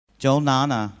Joel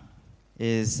Nana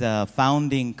is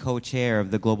founding co-chair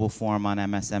of the Global Forum on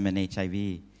MSM and HIV.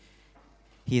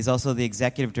 He is also the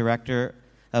executive director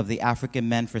of the African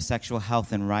Men for Sexual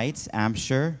Health and Rights,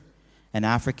 AMSHR, an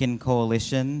African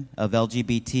coalition of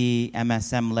LGBT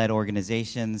MSM-led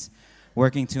organizations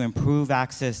working to improve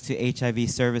access to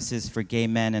HIV services for gay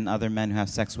men and other men who have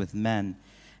sex with men,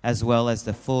 as well as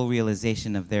the full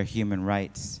realization of their human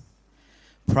rights.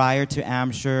 Prior to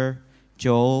AMSHR,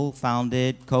 Joel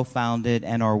co-founded,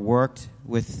 and/or worked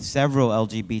with several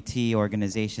LGBT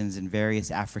organizations in various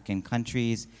African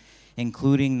countries,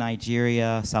 including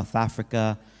Nigeria, South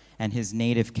Africa, and his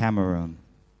native Cameroon.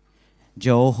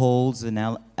 Joel holds an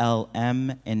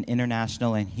LLM in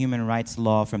International and Human Rights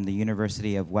Law from the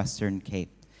University of Western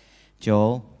Cape.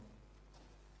 Joel?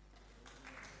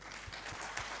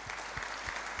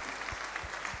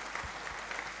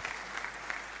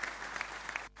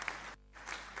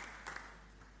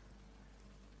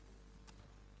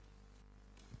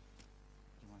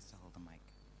 He wants to hold the mic.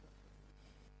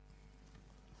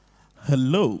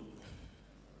 Hello.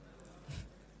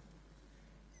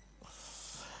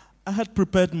 I had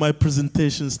prepared my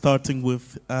presentation starting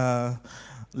with,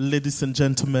 ladies and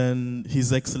gentlemen,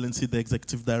 His Excellency, the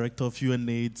Executive Director of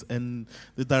UNAIDS and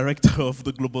the Director of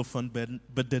the Global Fund,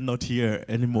 but they're not here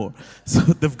anymore. So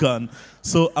they've gone.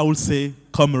 So I will say,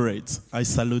 comrades, I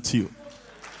salute you.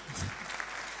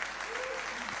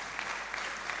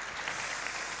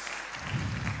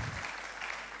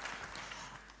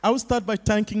 I will start by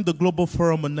thanking the Global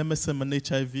Forum on MSM and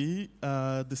HIV,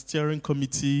 the steering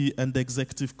committee and the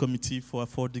executive committee for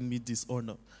affording me this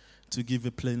honor to give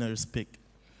a plenary speak.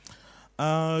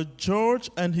 George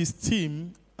and his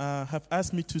team have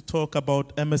asked me to talk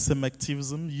about MSM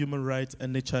activism, human rights,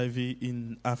 and HIV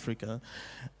in Africa.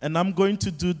 And I'm going to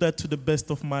do that to the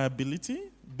best of my ability,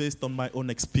 based on my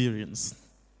own experience.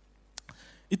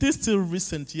 It is still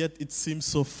recent, yet it seems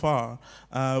so far.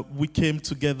 We came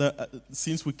together,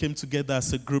 since we came together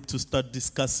as a group to start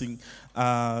discussing,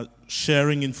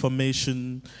 sharing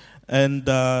information and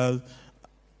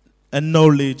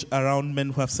knowledge around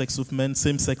men who have sex with men,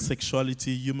 same-sex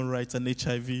sexuality, human rights, and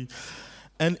HIV.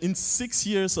 And in 6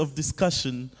 years of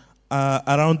discussion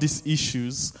around these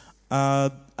issues,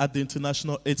 at the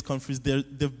International AIDS Conference, there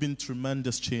have been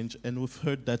tremendous change, and we've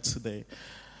heard that today.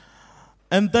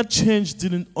 And that change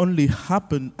didn't only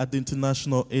happen at the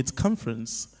International AIDS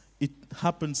Conference. It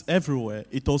happens everywhere.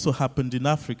 It also happened in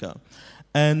Africa.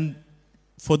 And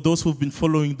for those who've been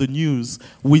following the news,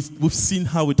 we've seen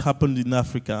how it happened in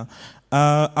Africa.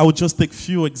 I will just take a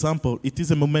few examples. It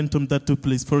is a momentum that took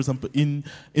place, for example, in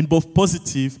both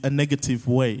positive and negative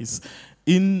ways.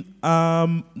 In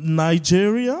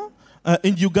Nigeria,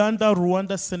 in Uganda,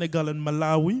 Rwanda, Senegal, and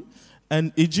Malawi,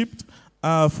 and Egypt,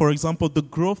 for example, the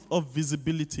growth of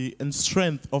visibility and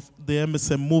strength of the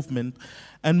MSM movement,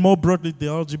 and more broadly the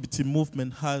LGBT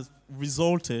movement, has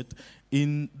resulted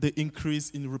in the increase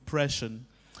in repression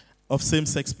of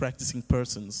same-sex practicing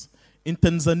persons. In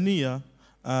Tanzania,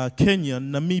 Kenya,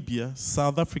 Namibia,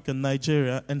 South Africa,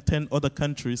 Nigeria, and 10 other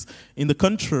countries, in the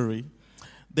contrary,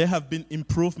 there have been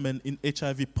improvement in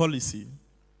HIV policy.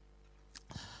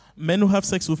 Men who have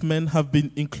sex with men have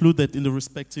been included in the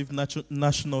respective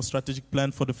national strategic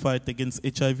plan for the fight against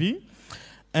HIV.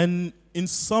 And in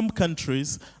some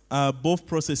countries, both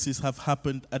processes have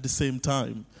happened at the same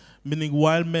time, meaning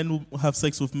while men who have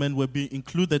sex with men were being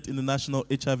included in the national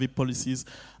HIV policies,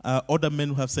 other men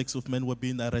who have sex with men were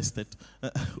being arrested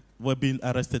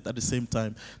at the same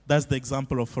time. That's the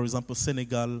example of, for example,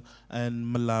 Senegal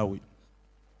and Malawi.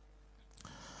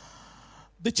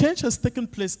 The change has taken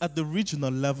place at the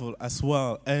regional level as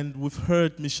well, and we've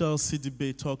heard Michelle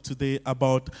Sidibe talk today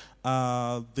about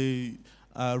the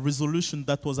resolution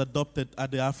that was adopted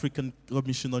at the African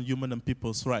Commission on Human and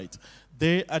People's Rights.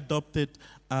 They adopted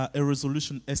a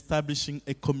resolution establishing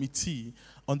a committee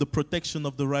on the protection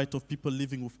of the right of people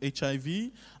living with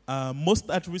HIV, most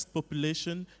at-risk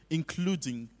population,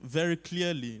 including, very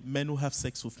clearly, men who have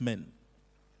sex with men.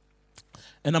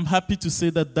 And I'm happy to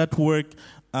say that that work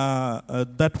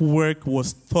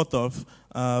was thought of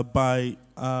by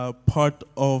part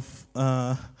of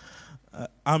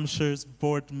AMSHR's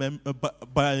board member,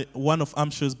 by one of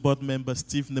AMSHR's board members,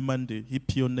 Steve Nemande. He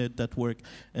pioneered that work,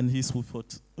 and he's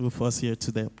with us here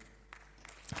today.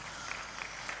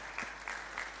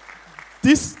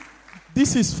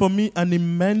 This is, for me, an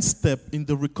immense step in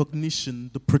the recognition,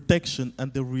 the protection,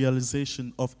 and the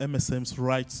realization of MSM's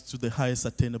rights to the highest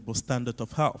attainable standard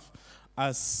of health,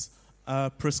 as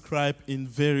prescribed in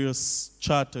various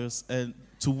charters and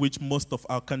to which most of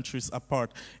our countries are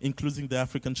part, including the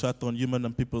African Charter on Human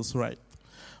and People's Rights.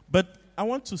 But I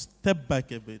want to step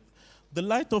back a bit. The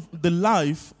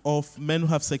life of men who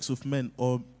have sex with men,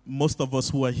 or most of us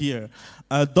who are here,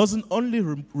 doesn't only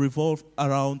revolve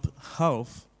around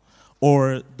health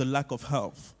or the lack of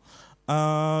health.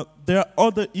 There are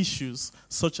other issues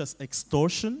such as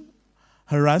extortion,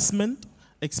 harassment,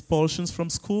 expulsions from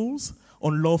schools,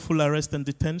 unlawful arrest and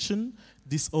detention,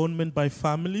 disownment by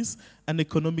families, and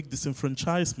economic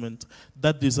disenfranchisement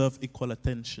that deserve equal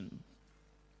attention.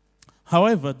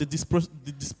 However, the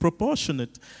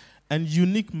disproportionate and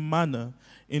unique manner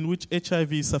in which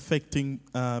HIV is affecting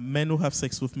men who have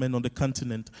sex with men on the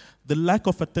continent, the lack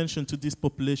of attention to these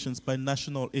populations by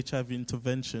national HIV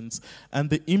interventions, and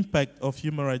the impact of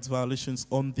human rights violations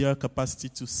on their capacity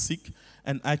to seek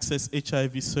and access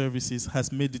HIV services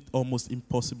has made it almost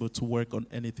impossible to work on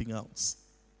anything else.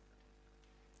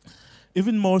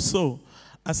 Even more so,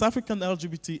 as African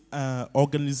LGBT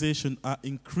organizations are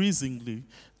increasingly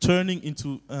turning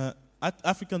into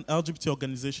African LGBT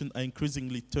organizations are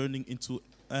increasingly turning into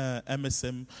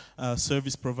MSM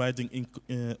service providing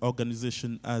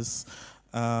organization as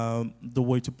the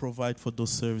way to provide for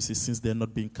those services since they're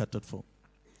not being catered for.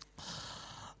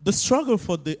 The struggle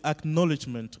for the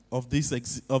acknowledgement of the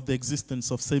existence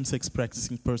of same-sex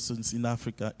practicing persons in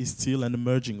Africa is still an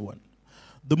emerging one.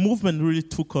 The movement really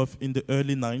took off in the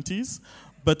early 90s,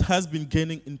 but has been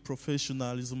gaining in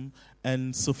professionalism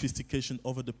and sophistication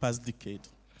over the past decade.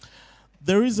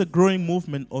 There is a growing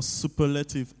movement of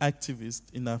superlative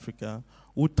activists in Africa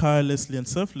who tirelessly and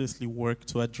selflessly work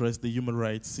to address the human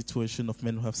rights situation of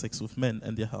men who have sex with men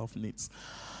and their health needs.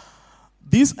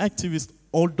 These activists,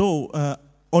 although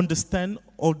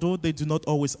they do not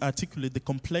always articulate the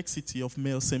complexity of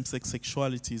male same-sex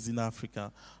sexualities in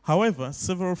Africa. However,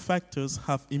 several factors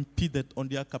have impeded on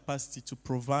their capacity to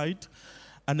provide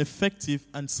an effective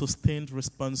and sustained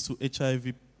response to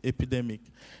HIV epidemic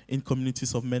in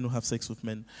communities of men who have sex with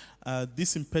men.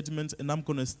 These impediments, and I'm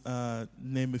going to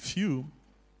name a few,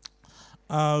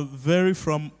 vary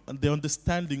from the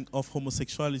understanding of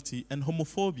homosexuality and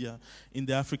homophobia in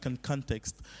the African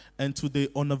context and to the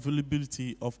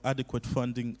unavailability of adequate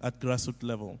funding at grassroots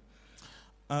level.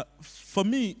 For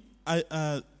me,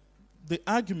 the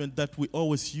argument that we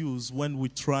always use when we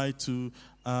try to,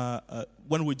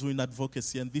 when we're doing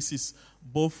advocacy, and this is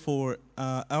both for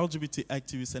LGBT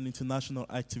activists and international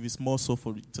activists, more so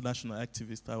for international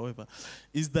activists, however,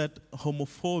 is that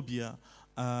homophobia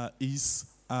is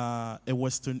a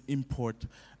Western import.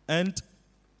 And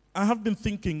I have been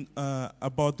thinking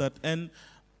about that, and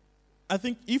I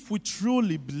think if we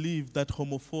truly believe that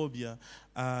homophobia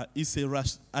is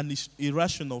an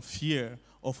irrational fear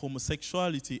of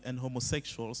homosexuality and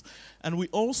homosexuals, and we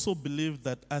also believe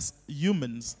that as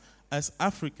humans, as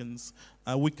Africans,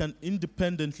 we can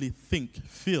independently think,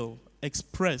 feel,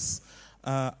 express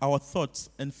our thoughts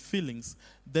and feelings,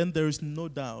 then there is no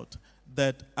doubt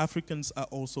that Africans are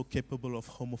also capable of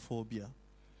homophobia.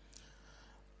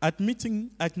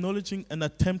 Admitting, acknowledging, and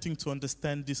attempting to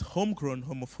understand this homegrown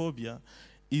homophobia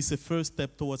is a first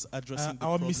step towards addressing the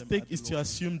problem. Our mistake is to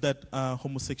assume that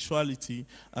homosexuality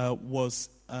was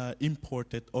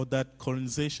imported, or that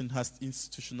colonization has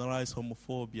institutionalized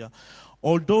homophobia.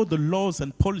 Although the laws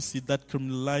and policy that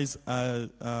criminalize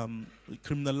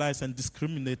and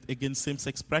discriminate against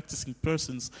same-sex practicing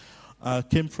persons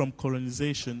came from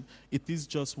colonization, it is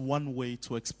just one way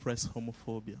to express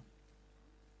homophobia.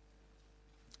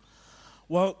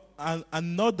 Well,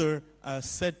 another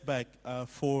setback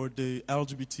for the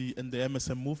LGBT and the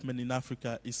MSM movement in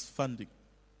Africa is funding.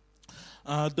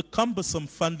 The cumbersome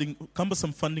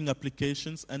funding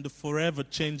applications and the forever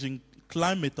changing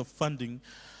climate of funding,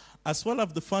 as well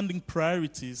as the funding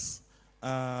priorities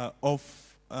of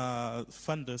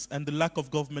funders and the lack of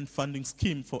government funding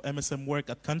scheme for MSM work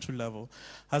at country level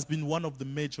has been one of the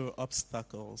major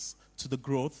obstacles to the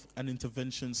growth and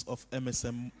interventions of the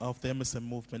MSM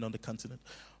movement on the continent.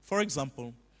 For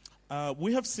example,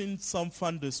 we have seen some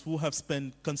funders who have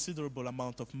spent considerable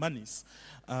amount of monies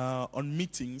on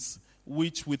meetings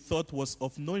which we thought was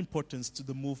of no importance to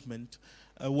the movement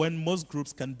when most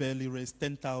groups can barely raise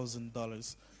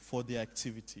 $10,000 for their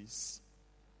activities.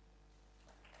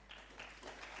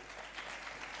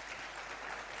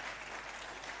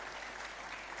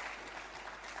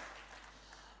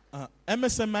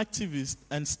 MSM activists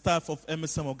and staff of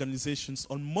MSM organizations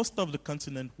on most of the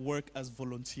continent work as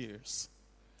volunteers,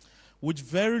 with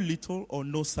very little or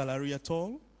no salary at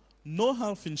all, no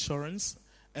health insurance,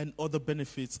 and other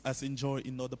benefits as enjoyed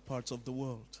in other parts of the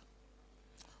world.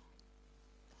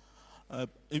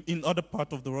 In other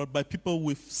parts of the world by people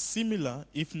with similar,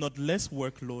 if not less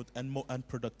workload and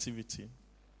productivity.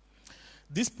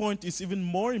 This point is even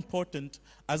more important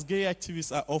as gay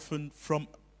activists are often from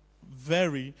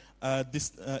very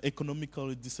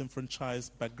economically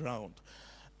disenfranchised background.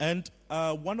 And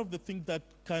one of the things that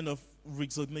kind of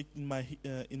resonated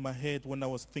in my head when I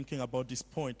was thinking about this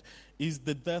point is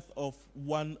the death of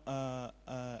one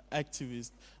activist,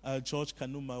 George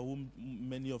Kanuma, whom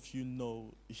many of you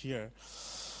know here.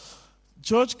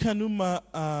 George Kanuma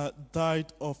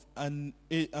died of a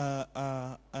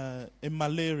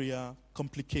malaria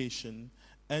complication,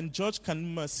 and George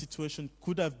Kanuma's situation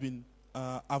could have been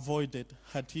avoided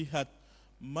had he had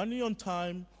money on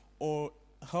time or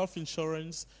health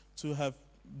insurance to have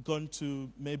gone to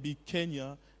maybe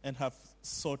Kenya and have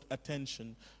sought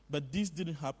attention. But this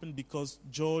didn't happen because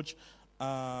George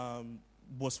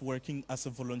was working as a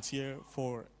volunteer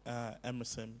for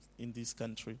MSM in this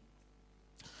country.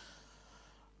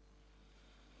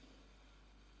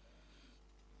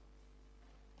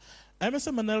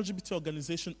 MSM and LGBT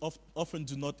organizations often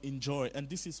do not enjoy, and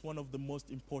this is one of the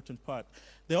most important parts,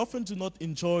 they often do not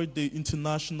enjoy the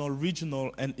international,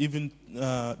 regional, and even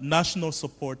national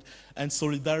support and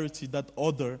solidarity that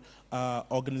other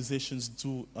organizations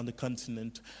do on the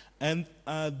continent. And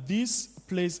this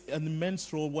plays an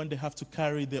immense role when they have to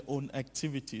carry their own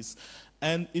activities.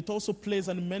 And it also plays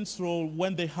an immense role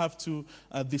when they have to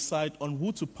decide on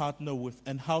who to partner with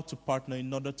and how to partner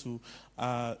in order to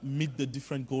meet the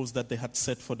different goals that they had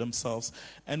set for themselves.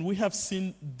 And we have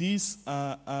seen this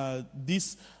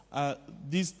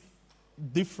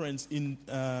difference in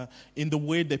the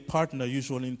way they partner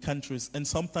usually in countries. And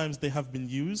sometimes they have been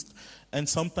used, and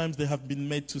sometimes they have been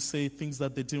made to say things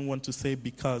that they didn't want to say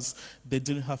because they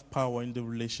didn't have power in the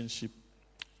relationship.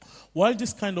 While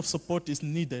this kind of support is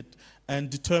needed and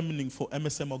determining for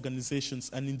MSM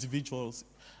organizations and individuals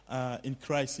in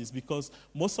crisis, because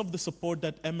most of the support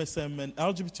that MSM and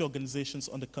LGBT organizations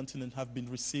on the continent have been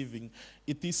receiving,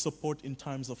 it is support in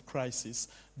times of crisis.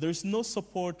 There is no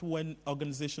support when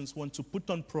organizations want to put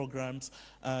on programs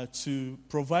to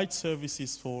provide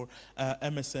services for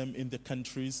MSM in the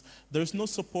countries. There is no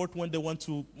support when they want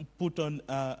to put on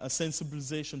a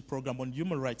sensibilization program on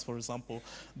human rights, for example.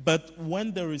 But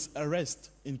when there is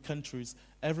arrest in countries,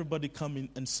 everybody come in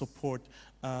and support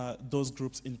those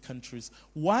groups in countries.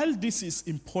 While this is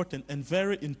important and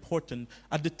very important,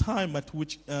 at the time at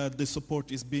which the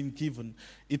support is being given,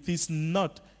 it is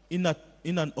not in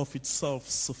and of itself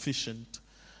sufficient.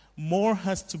 More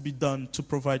has to be done to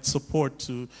provide support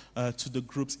to the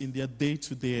groups in their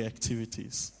day-to-day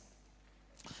activities.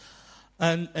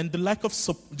 And the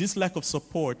this lack of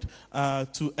support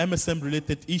to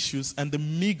MSM-related issues and the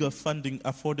meager funding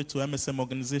afforded to MSM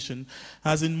organizations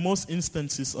has in most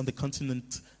instances on the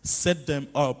continent set them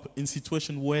up in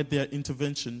situations where their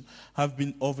intervention have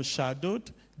been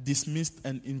overshadowed, dismissed,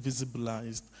 and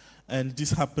invisibilized. And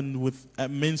this happened with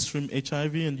mainstream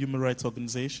HIV and human rights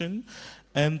organization.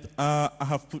 And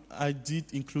I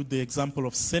did include the example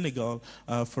of Senegal,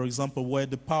 for example, where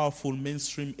the powerful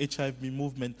mainstream HIV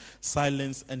movement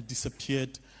silenced and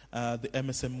disappeared the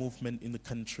MSM movement in the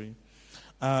country.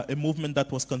 A movement that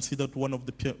was considered one of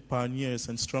the pioneers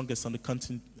and strongest on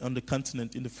the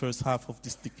continent in the first half of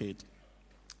this decade.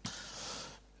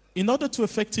 In order to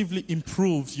effectively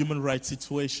improve human rights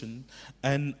situation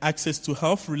and access to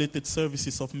health-related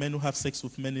services of men who have sex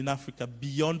with men in Africa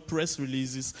beyond press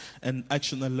releases and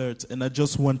action alerts, and I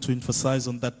just want to emphasize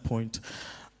on that point,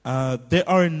 there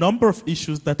are a number of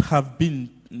issues that have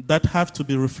to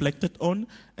be reflected on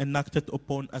and acted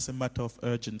upon as a matter of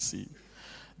urgency.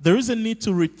 There is a need to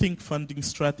rethink funding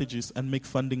strategies and make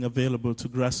funding available to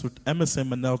grassroots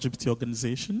MSM and LGBT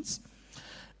organizations,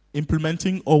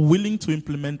 implementing or willing to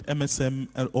implement MSM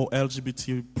or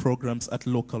LGBT programs at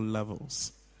local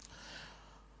levels.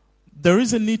 There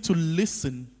is a need to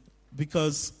listen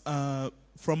because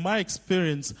from my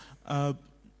experience,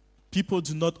 people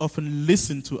do not often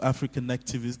listen to African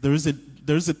activists.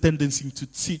 There is a tendency to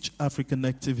teach African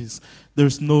activists.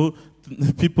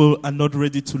 People are not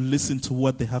ready to listen to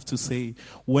what they have to say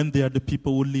when they are the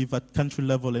people who live at country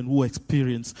level and who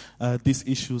experience these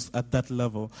issues at that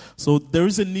level. So there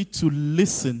is a need to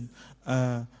listen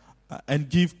and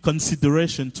give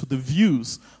consideration to the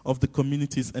views of the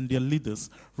communities and their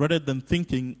leaders, rather than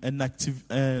thinking and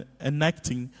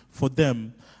acting for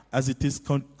them as it is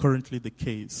currently the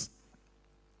case.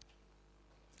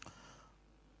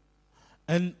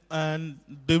 And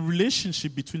the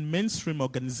relationship between mainstream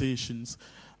organizations,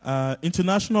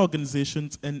 international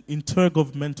organizations, and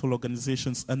intergovernmental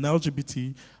organizations and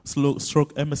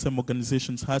LGBT/MSM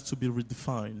organizations has to be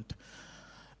redefined.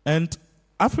 And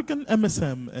African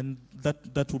MSM, and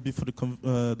that will be for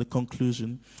the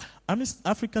conclusion,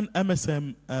 African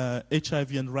MSM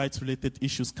HIV and rights-related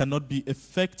issues cannot be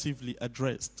effectively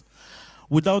addressed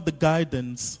without the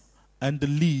guidance and the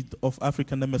lead of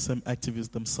African MSM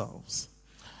activists themselves.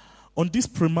 On this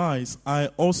premise, I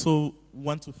also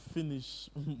want to finish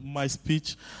my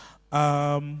speech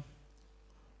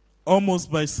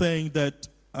almost by saying that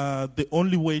the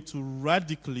only way to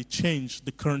radically change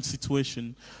the current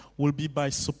situation will be by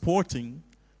supporting,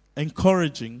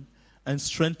 encouraging, and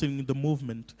strengthening the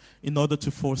movement in order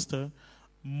to foster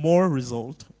more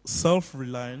result,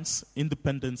 self-reliance,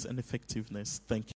 independence, and effectiveness. Thank you.